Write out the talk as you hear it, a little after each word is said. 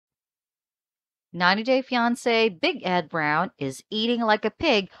90 Day Fiance Big Ed Brown is eating like a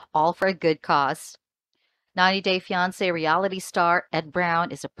pig, all for a good cause. 90 Day Fiance reality star Ed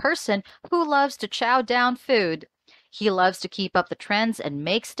Brown is a person who loves to chow down food. He loves to keep up the trends and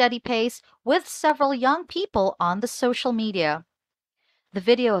make steady pace with several young people on the social media. The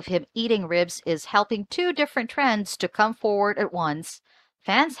video of him eating ribs is helping two different trends to come forward at once.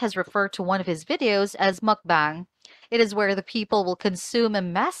 Fans has referred to one of his videos as mukbang. It is where the people will consume a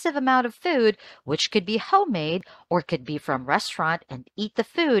massive amount of food, which could be homemade or could be from restaurant, and eat the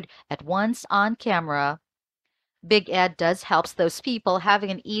food at once on camera. Big Ed does helps those people having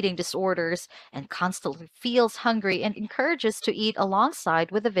an eating disorders and constantly feels hungry and encourages to eat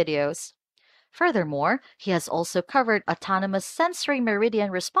alongside with the videos. Furthermore, he has also covered autonomous sensory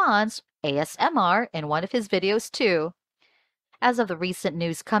meridian response, ASMR, in one of his videos too. As of the recent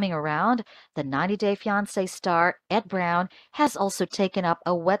news coming around, the 90 Day Fiancé star Ed Brown has also taken up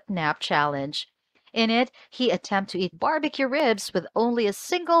a wet nap challenge. In it, he attempts to eat barbecue ribs with only a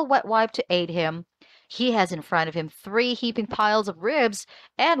single wet wipe to aid him. He has in front of him three heaping piles of ribs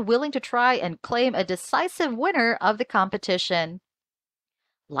and willing to try and claim a decisive winner of the competition.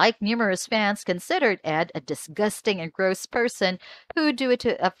 Like numerous fans, considered Ed a disgusting and gross person who, due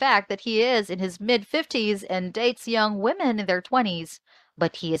to a fact that he is in his mid 50s and dates young women in their 20s.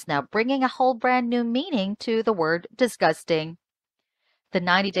 But he is now bringing a whole brand new meaning to the word disgusting. The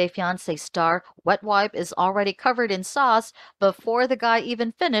 90 Day Fiancé star wet wipe is already covered in sauce before the guy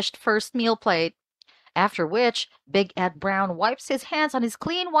even finished first meal plate. After which, Big Ed Brown wipes his hands on his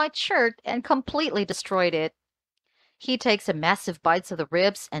clean white shirt and completely destroyed it. He takes a massive bites of the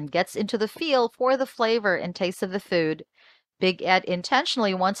ribs and gets into the feel for the flavor and taste of the food. Big Ed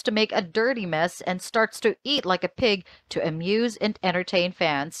intentionally wants to make a dirty mess and starts to eat like a pig to amuse and entertain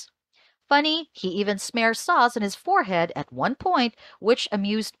fans. Funny, he even smears sauce on his forehead at one point, which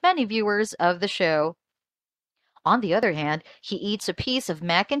amused many viewers of the show. On the other hand, he eats a piece of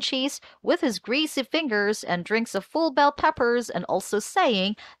mac and cheese with his greasy fingers and drinks a full bell peppers, and also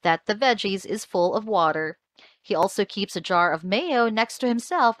saying that the veggies is full of water. He also keeps a jar of mayo next to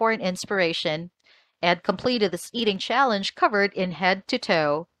himself for an inspiration. Ed completed this eating challenge covered in head to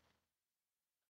toe.